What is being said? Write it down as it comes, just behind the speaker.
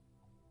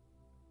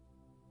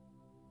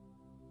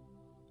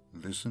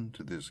Listen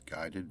to this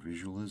guided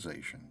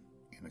visualization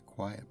in a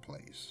quiet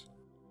place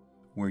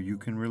where you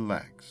can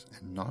relax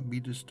and not be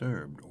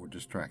disturbed or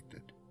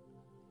distracted.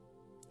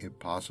 If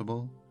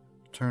possible,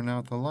 turn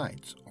out the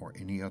lights or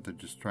any other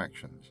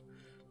distractions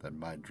that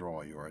might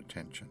draw your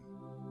attention.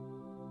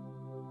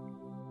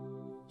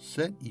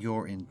 Set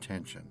your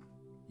intention,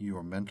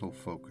 your mental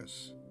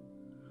focus,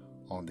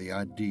 on the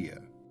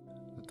idea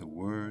that the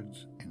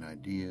words and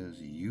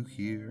ideas you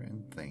hear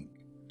and think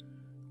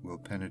will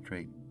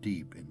penetrate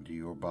deep into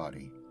your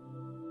body.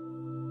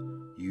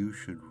 You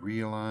should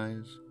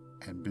realize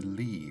and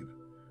believe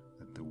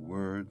that the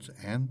words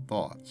and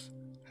thoughts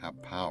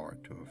have power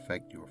to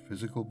affect your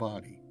physical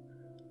body,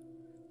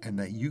 and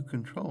that you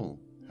control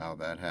how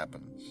that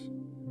happens.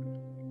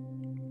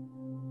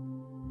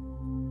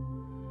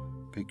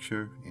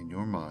 Picture in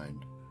your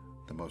mind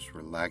the most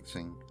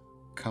relaxing,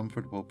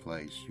 comfortable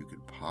place you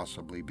could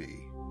possibly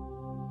be.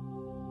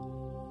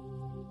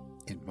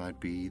 It might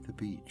be the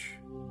beach.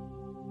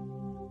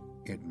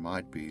 It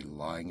might be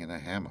lying in a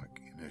hammock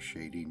in a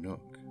shady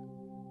nook.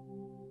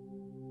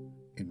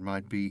 It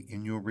might be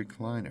in your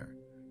recliner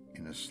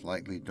in a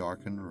slightly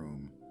darkened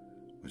room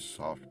with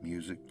soft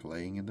music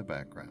playing in the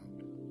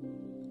background.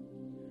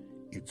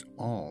 It's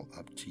all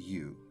up to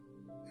you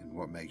and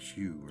what makes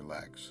you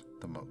relax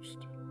the most.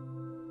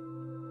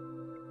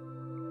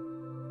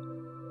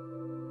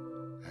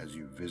 As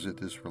you visit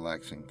this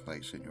relaxing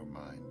place in your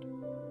mind,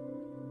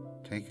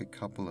 take a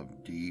couple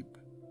of deep,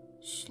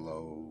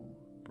 slow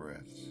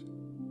breaths.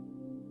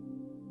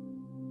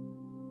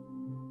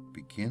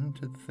 Begin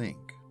to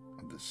think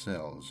of the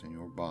cells in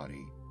your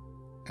body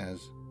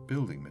as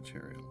building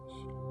materials.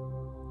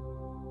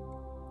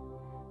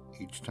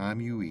 Each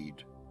time you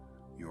eat,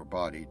 your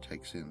body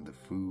takes in the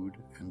food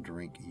and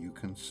drink you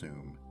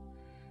consume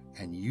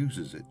and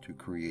uses it to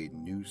create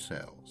new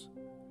cells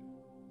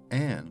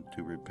and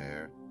to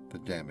repair the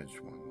damaged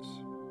ones.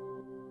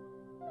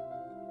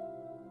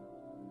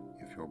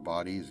 If your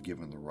body is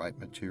given the right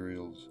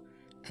materials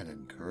and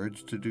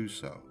encouraged to do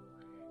so,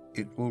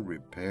 it will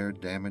repair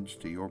damage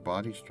to your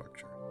body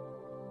structure.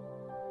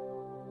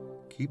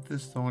 Keep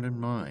this thought in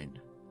mind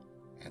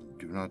and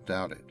do not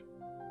doubt it,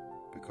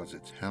 because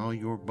it's how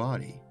your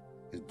body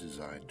is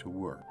designed to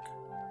work.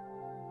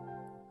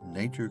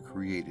 Nature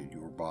created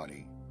your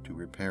body to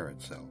repair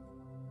itself,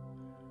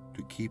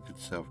 to keep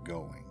itself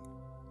going,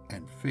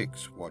 and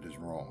fix what is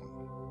wrong.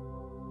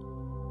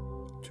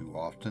 Too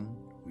often,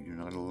 we do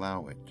not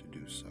allow it to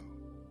do so,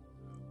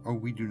 or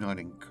we do not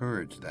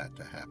encourage that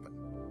to happen.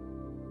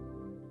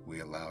 We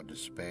allow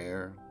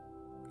despair,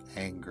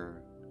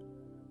 anger,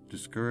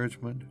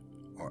 discouragement,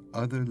 or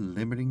other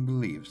limiting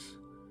beliefs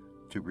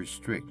to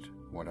restrict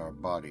what our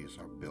bodies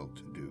are built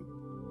to do.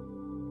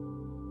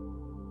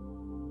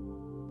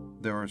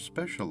 There are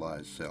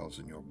specialized cells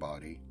in your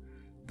body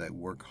that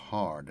work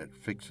hard at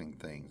fixing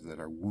things that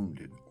are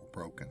wounded or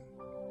broken.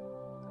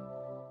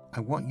 I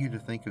want you to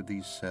think of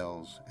these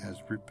cells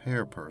as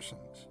repair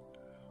persons,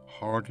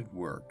 hard at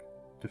work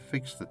to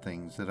fix the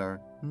things that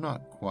are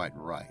not quite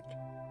right.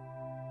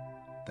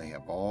 They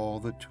have all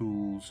the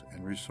tools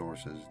and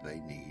resources they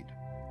need.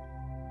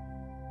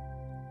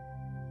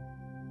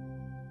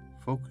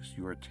 Focus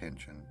your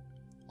attention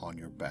on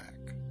your back.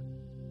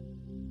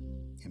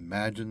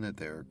 Imagine that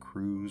there are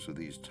crews of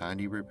these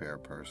tiny repair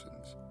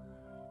persons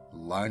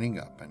lining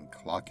up and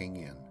clocking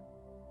in,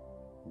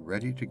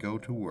 ready to go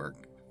to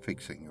work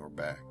fixing your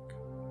back.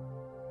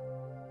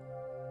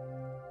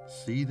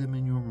 See them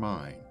in your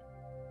mind,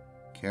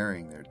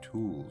 carrying their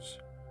tools,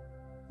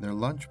 their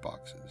lunch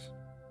boxes,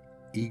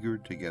 eager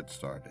to get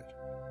started.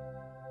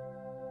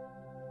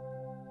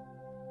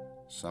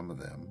 Some of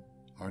them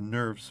are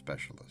nerve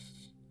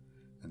specialists,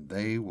 and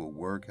they will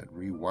work at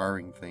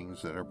rewiring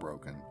things that are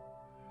broken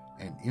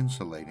and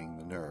insulating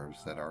the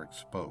nerves that are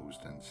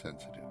exposed and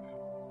sensitive.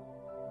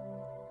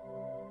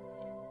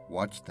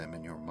 Watch them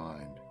in your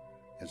mind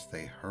as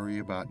they hurry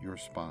about your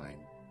spine,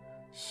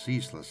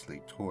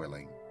 ceaselessly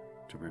toiling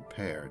to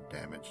repair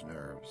damaged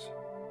nerves.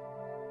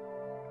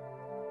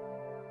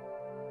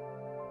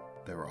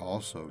 There are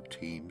also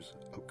teams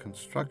of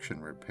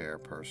construction repair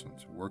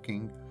persons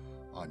working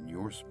on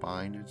your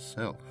spine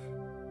itself.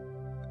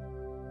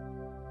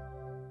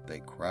 They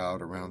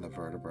crowd around the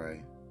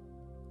vertebrae,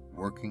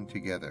 working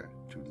together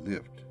to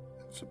lift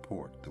and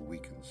support the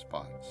weakened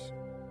spots,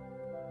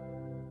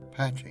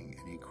 patching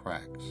any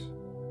cracks,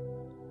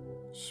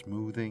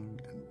 smoothing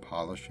and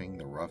polishing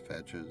the rough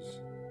edges,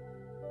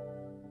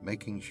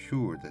 making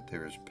sure that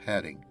there is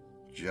padding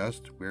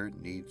just where it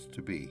needs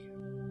to be.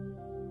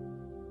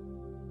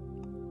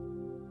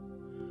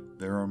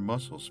 There are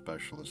muscle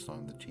specialists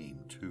on the team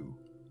too.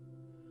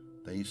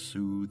 They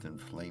soothe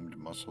inflamed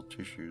muscle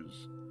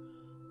tissues,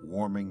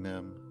 warming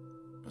them,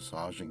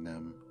 massaging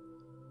them,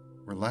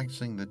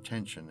 relaxing the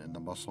tension in the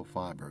muscle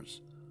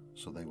fibers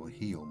so they will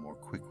heal more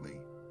quickly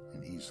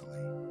and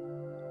easily.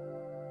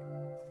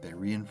 They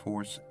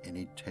reinforce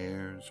any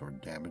tears or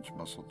damaged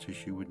muscle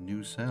tissue with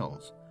new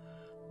cells,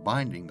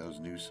 binding those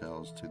new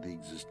cells to the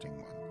existing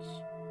ones.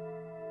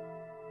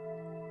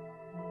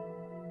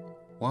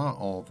 While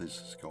all this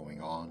is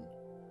going on,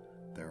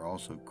 There are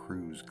also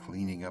crews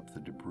cleaning up the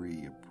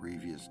debris of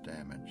previous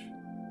damage.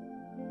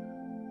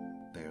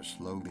 They are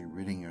slowly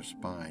ridding your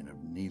spine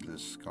of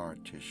needless scar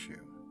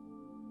tissue,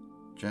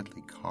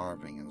 gently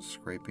carving and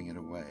scraping it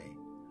away,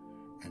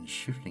 and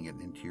shifting it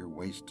into your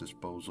waste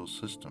disposal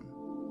system.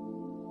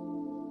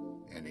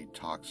 Any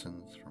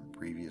toxins from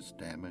previous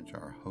damage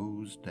are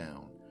hosed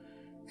down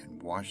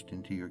and washed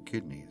into your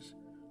kidneys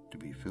to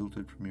be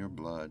filtered from your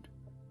blood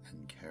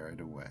and carried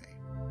away.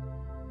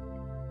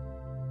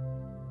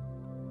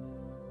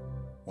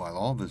 While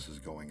all this is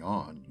going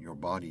on, your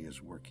body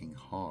is working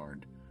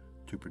hard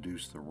to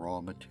produce the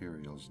raw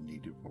materials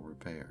needed for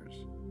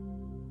repairs.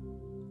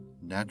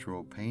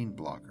 Natural pain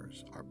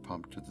blockers are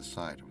pumped to the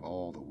site of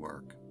all the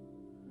work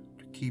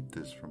to keep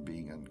this from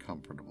being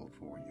uncomfortable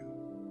for you.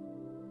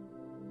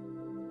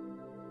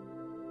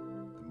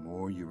 The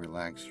more you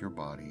relax your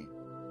body,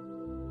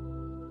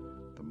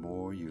 the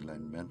more you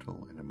lend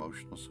mental and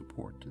emotional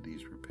support to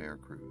these repair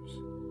crews,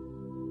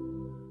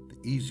 the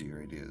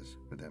easier it is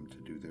for them to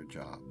do their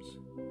jobs.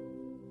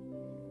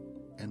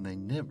 And they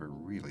never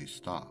really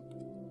stop.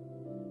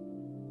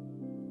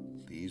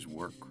 These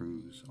work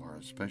crews are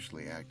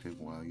especially active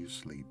while you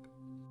sleep.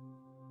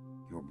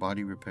 Your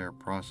body repair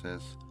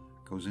process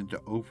goes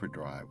into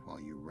overdrive while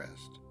you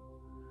rest,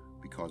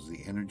 because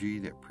the energy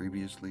that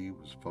previously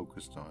was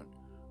focused on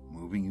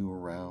moving you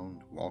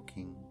around,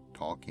 walking,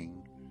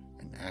 talking,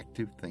 and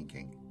active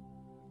thinking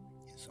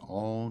is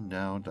all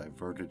now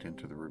diverted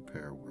into the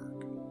repair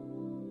work.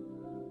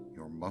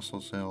 Your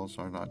muscle cells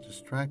are not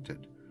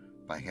distracted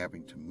by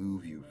having to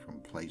move you from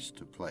place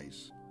to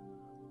place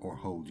or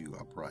hold you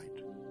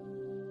upright.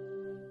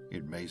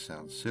 It may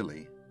sound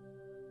silly,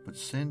 but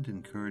send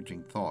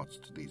encouraging thoughts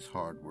to these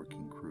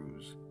hard-working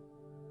crews.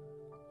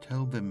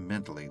 Tell them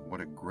mentally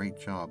what a great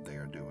job they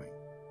are doing,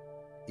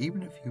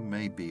 even if you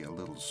may be a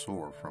little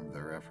sore from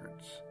their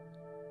efforts.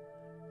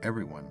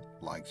 Everyone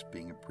likes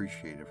being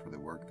appreciated for the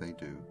work they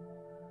do,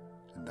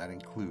 and that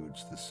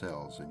includes the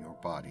cells in your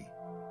body.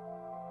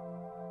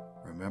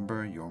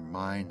 Remember, your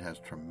mind has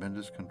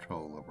tremendous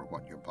control over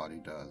what your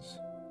body does.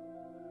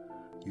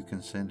 You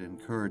can send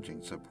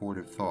encouraging,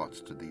 supportive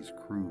thoughts to these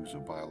crews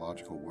of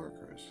biological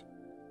workers,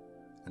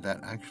 and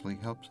that actually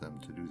helps them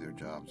to do their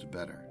jobs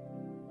better.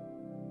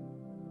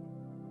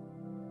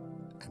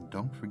 And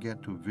don't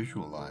forget to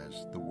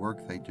visualize the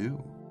work they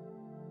do,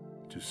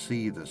 to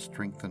see the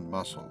strengthened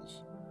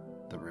muscles,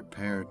 the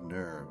repaired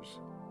nerves,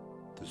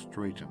 the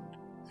straightened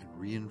and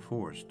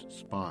reinforced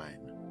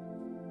spine.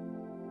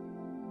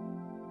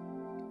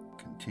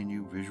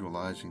 Continue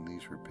visualizing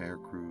these repair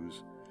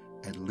crews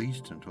at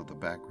least until the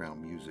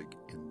background music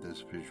in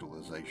this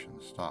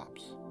visualization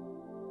stops.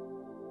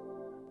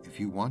 If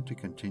you want to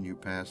continue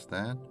past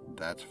that,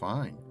 that's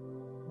fine.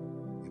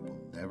 It will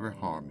never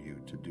harm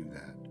you to do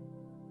that,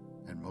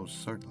 and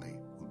most certainly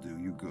will do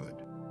you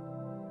good.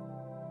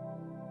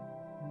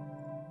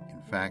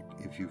 In fact,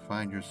 if you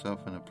find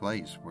yourself in a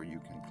place where you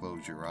can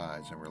close your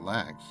eyes and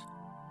relax,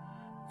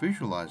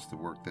 visualize the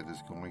work that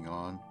is going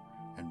on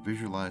and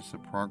visualize the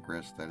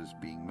progress that is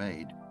being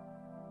made,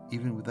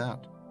 even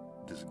without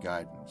this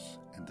guidance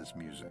and this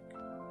music.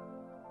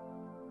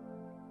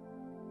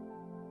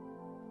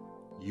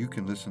 You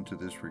can listen to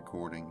this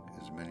recording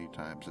as many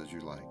times as you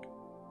like.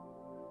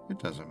 It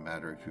doesn't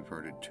matter if you've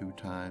heard it 2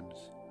 times,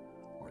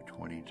 or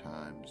 20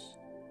 times,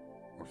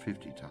 or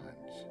 50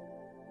 times.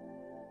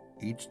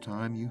 Each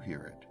time you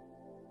hear it,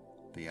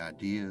 the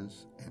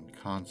ideas and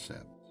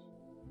concepts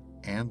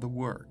and the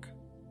work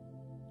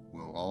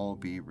will all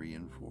be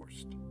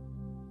reinforced.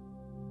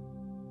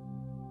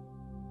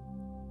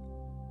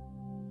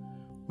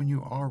 When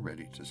you are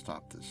ready to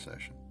stop this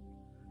session,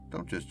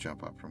 don't just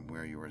jump up from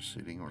where you are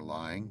sitting or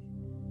lying.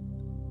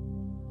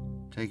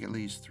 Take at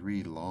least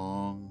 3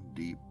 long,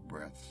 deep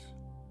breaths,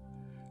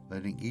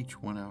 letting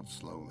each one out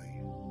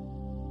slowly.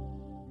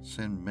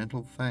 Send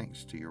mental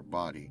thanks to your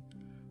body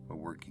for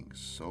working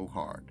so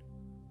hard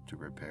to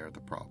repair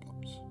the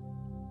problems.